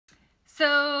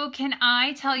So can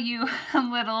I tell you a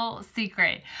little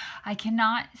secret? I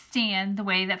cannot stand the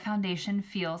way that foundation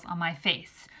feels on my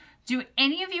face. Do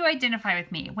any of you identify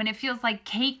with me when it feels like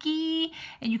cakey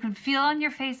and you can feel on your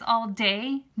face all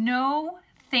day? No,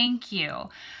 thank you.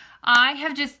 I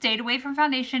have just stayed away from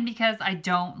foundation because I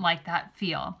don't like that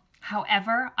feel.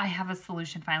 However, I have a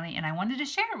solution finally and I wanted to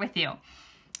share it with you.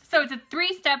 So it's a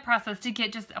 3-step process to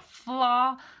get just a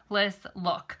flawless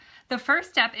look. The first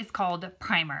step is called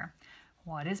primer.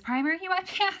 What is primer, you might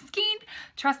be asking?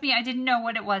 Trust me, I didn't know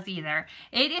what it was either.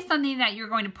 It is something that you're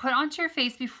going to put onto your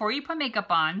face before you put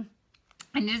makeup on,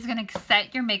 and it is going to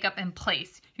set your makeup in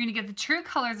place. You're going to get the true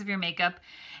colors of your makeup,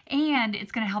 and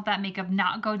it's going to help that makeup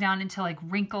not go down into like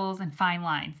wrinkles and fine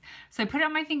lines. So I put it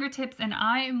on my fingertips, and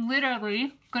I am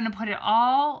literally going to put it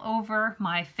all over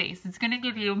my face. It's going to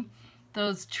give you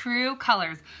those true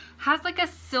colors. Has like a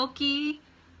silky,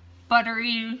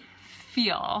 buttery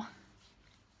feel.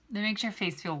 That makes your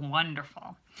face feel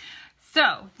wonderful.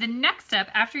 So the next step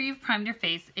after you've primed your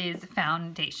face is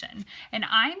foundation. And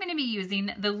I'm going to be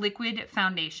using the liquid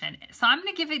foundation. So I'm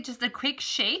going to give it just a quick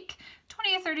shake,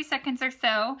 20 or 30 seconds or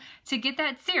so, to get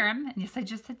that serum, and yes, I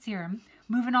just said serum,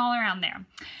 moving all around there.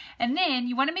 And then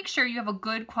you want to make sure you have a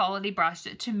good quality brush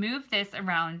to move this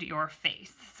around your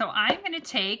face. So I'm going to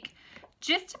take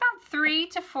just about 3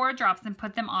 to 4 drops and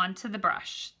put them onto the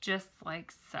brush, just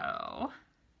like so.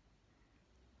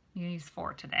 You use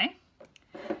 4 today.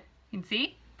 You can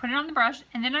see, put it on the brush,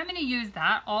 and then I'm going to use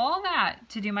all that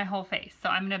to do my whole face. So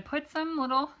I'm going to put some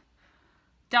little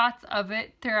dots of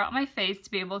it throughout my face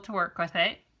to be able to work with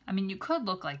it. I mean, you could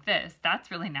look like this.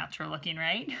 That's really natural looking,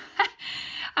 right?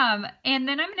 And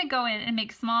then I'm going to go in and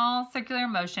make small circular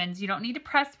motions. You don't need to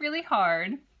press really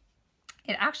hard.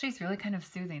 It actually is really kind of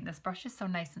soothing. This brush is so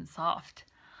nice and soft.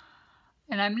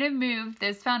 And I'm going to move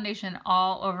this foundation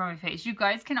all over my face. You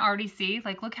guys can already see,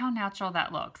 like, look how natural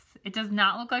that looks. It does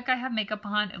not look like I have makeup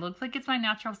on. It looks like it's my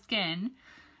natural skin.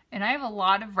 And I have a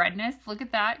lot of redness. Look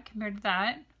at that compared to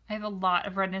that. I have a lot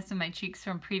of redness in my cheeks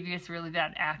from previous really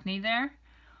bad acne there.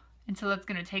 And so that's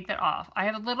going to take that off. I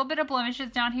have a little bit of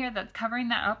blemishes down here that's covering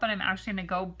that up, and I'm actually going to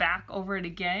go back over it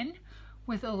again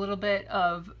with a little bit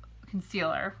of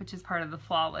concealer, which is part of the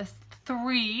Flawless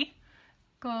 3.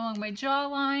 Go along my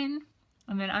jawline.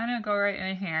 And then I'm going to go right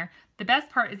in here. The best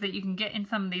part is that you can get in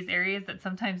some of these areas that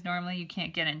sometimes normally you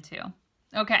can't get into.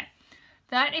 Okay,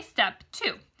 that is step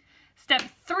 2. Step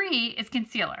 3 is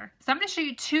concealer. So I'm going to show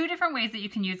you 2 different ways that you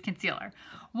can use concealer.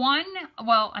 One,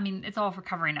 well, I mean, it's all for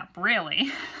covering up,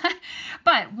 really.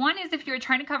 But one is if you're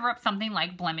trying to cover up something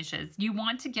like blemishes, you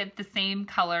want to get the same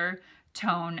color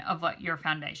tone of your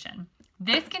foundation.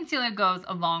 This concealer goes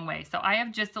a long way, so I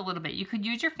have just a little bit. You could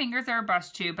use your fingers or a brush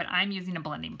too, but I'm using a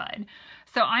blending bud.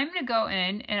 So I'm going to go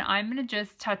in and I'm going to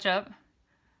just touch up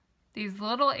these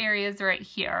little areas right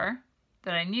here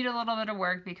that I need a little bit of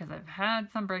work because I've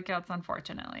had some breakouts,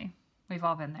 unfortunately. We've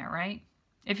all been there, right?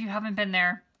 If you haven't been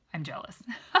there, I'm jealous.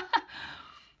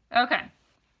 Okay,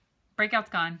 breakout's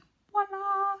gone.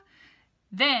 Voila!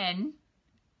 Then,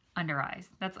 under eyes.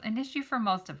 That's an issue for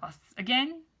most of us.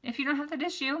 Again, if you don't have that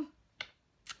issue,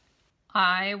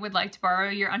 I would like to borrow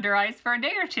your under eyes for a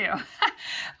day or 2.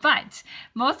 But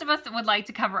most of us would like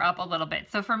to cover up a little bit.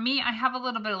 So for me, I have a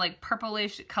little bit of like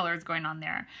purplish colors going on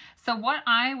there. So what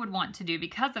I would want to do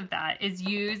because of that is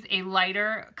use a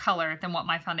lighter color than what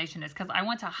my foundation is, because I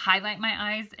want to highlight my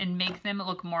eyes and make them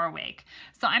look more awake.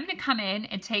 So I'm going to come in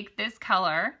and take this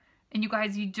color, and you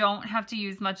guys, you don't have to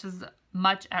use much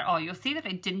at all. You'll see that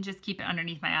I didn't just keep it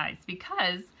underneath my eyes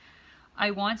because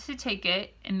I want to take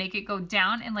it and make it go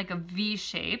down in like a V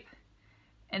shape,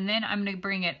 and then I'm going to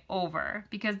bring it over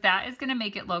because that is going to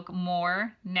make it look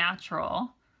more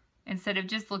natural instead of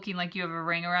just looking like you have a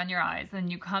ring around your eyes. Then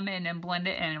you come in and blend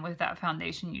it in with that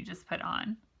foundation you just put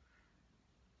on.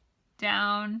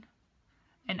 Down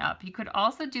and up. You could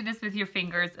also do this with your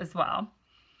fingers as well.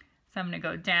 So I'm going to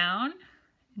go down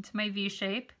into my V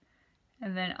shape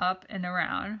and then up and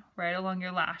around right along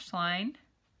your lash line.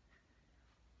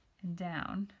 And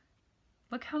down.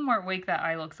 Look how more awake that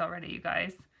eye looks already, you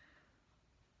guys.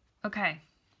 Okay,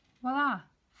 voila,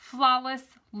 flawless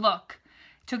look.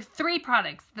 Took 3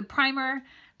 products, the primer,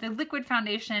 the liquid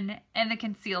foundation, and the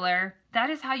concealer. That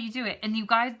is how you do it. And you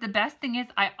guys, the best thing is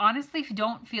I honestly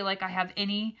don't feel like I have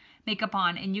any makeup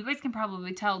on, and you guys can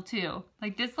probably tell too.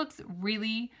 Like, this looks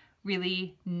really,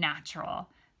 really natural.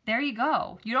 There you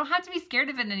go. You don't have to be scared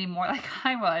of it anymore like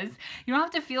I was. You don't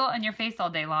have to feel it on your face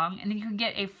all day long, and you can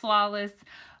get a flawless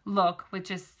look with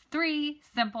just 3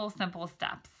 simple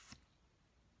steps.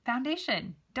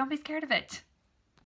 Foundation. Don't be scared of it.